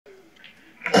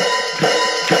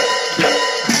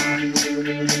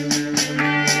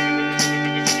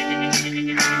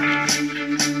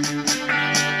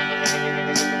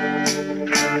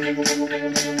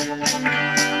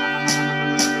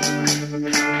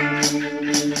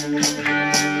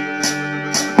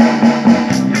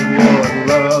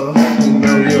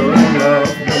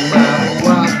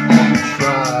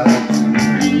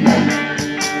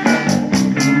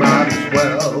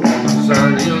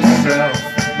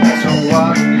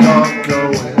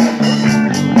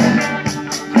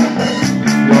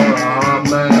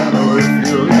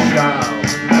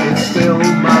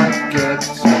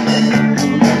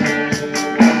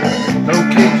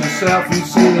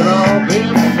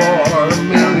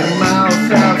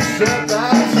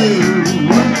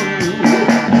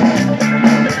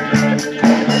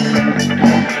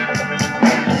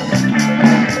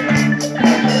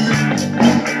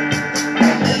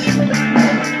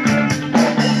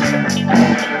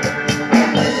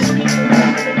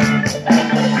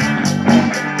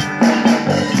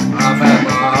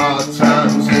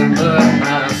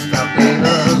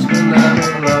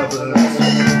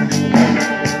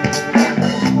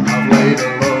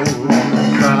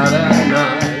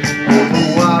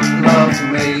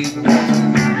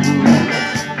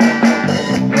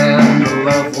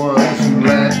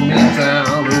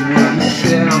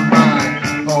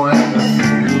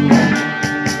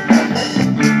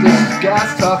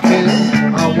guys talking.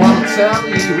 I wanna tell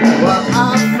you what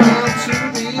I found to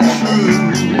be true.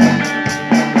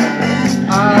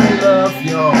 I love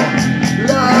your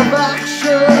love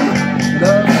action.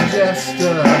 Love's just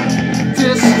a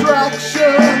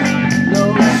distraction.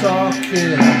 No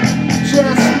talking,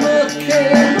 just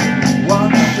looking,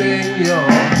 watching your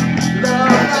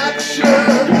love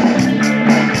action.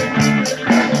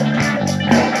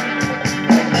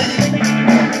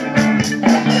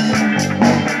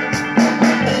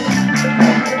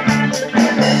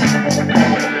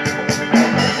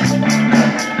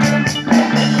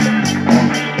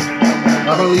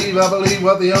 I believe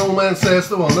what the old man says,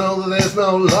 so I'll know that there's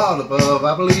no Lord above.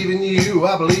 I believe in you,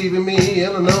 I believe in me,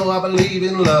 and I know I believe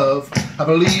in love. I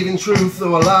believe in truth,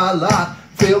 though I lie a lot.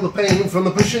 Feel the pain from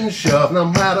the push and shove. No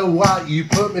matter what you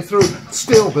put me through, I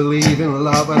still believe in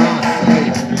love. And I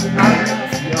say, I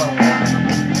love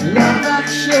your love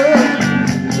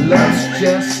action. Love's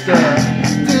just a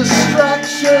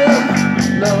distraction.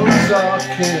 No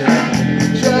talking,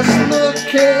 just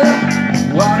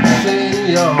looking, watching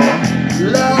your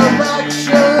love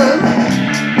action.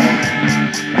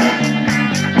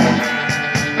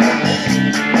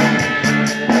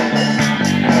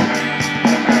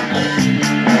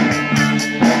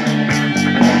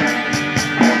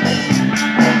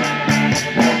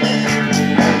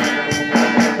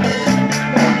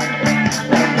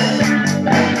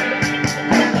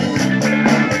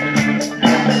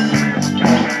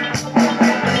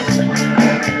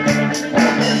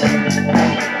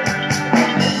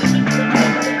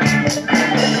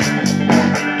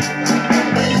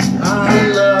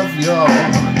 Your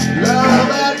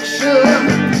love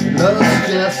action. Love's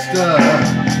just a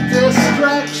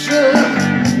distraction.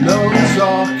 No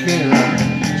talking,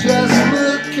 just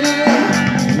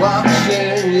looking,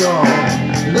 watching your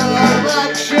love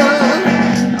action.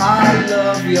 I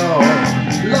love your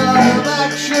love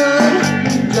action.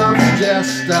 Love's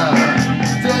just a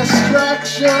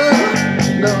distraction.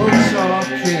 No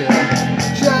talking,